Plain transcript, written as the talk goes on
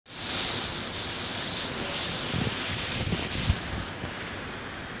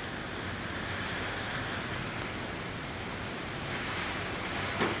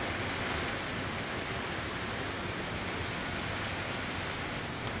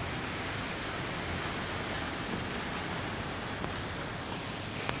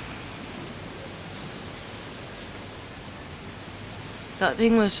That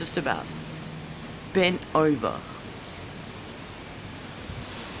thing was just about bent over.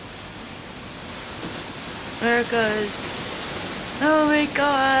 There it goes. Oh my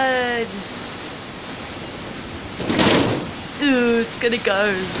god! Ooh, it's gonna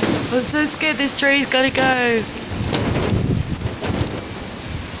go. I'm so scared this tree's gonna go.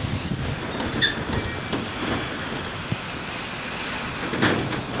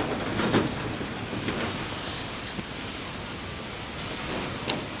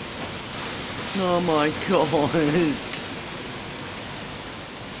 Oh my god.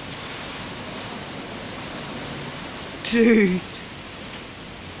 Dude.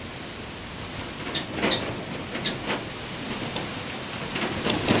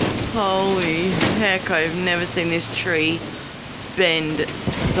 Holy heck, I've never seen this tree bend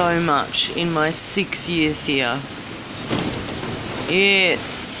so much in my 6 years here.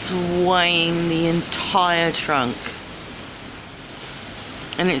 It's swaying the entire trunk.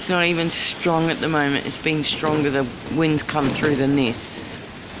 And it's not even strong at the moment. It's been stronger the wind's come through than this.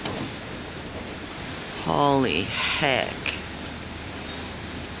 Holy heck.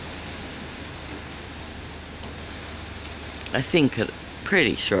 I think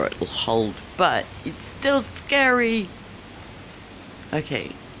pretty sure it'll hold, but it's still scary.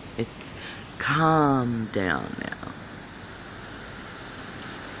 Okay, it's calm down now.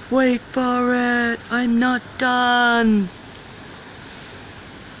 Wait for it. I'm not done.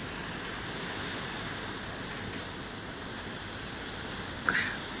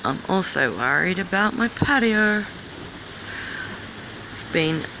 I'm also worried about my patio. It's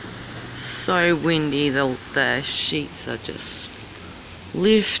been so windy, the sheets are just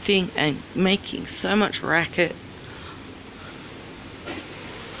lifting and making so much racket.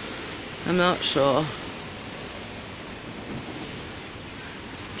 I'm not sure.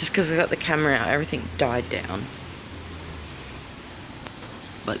 Just because I got the camera out, everything died down.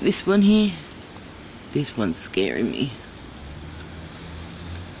 But this one here, this one's scaring me.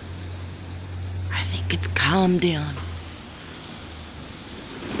 I think it's calmed down.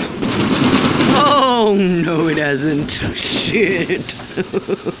 Oh no, it hasn't. Shit.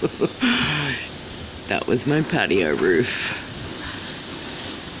 That was my patio roof.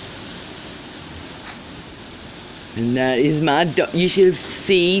 And that is my you should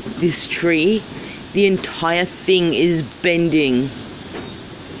see this tree. The entire thing is bending.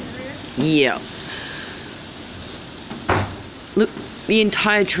 Yeah. Look, the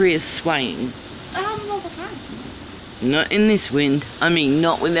entire tree is swaying. All the time. Not in this wind. I mean,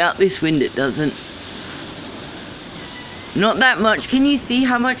 not without this wind it doesn't. Not that much. Can you see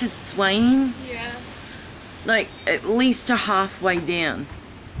how much it's swaying? Yes. Like, at least to halfway down.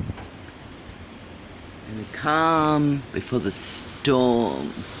 And the calm before the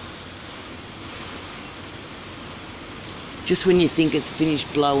storm. Just when you think it's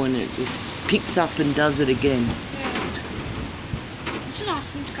finished blowing, it just picks up and does it again. Yeah. I should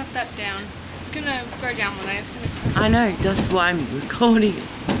ask him to cut that down. It's gonna go down one day. It's gonna. I know, that's why I'm recording it.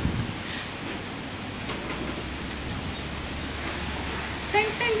 Hey,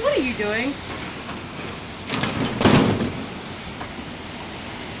 what are you doing?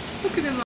 Look at him.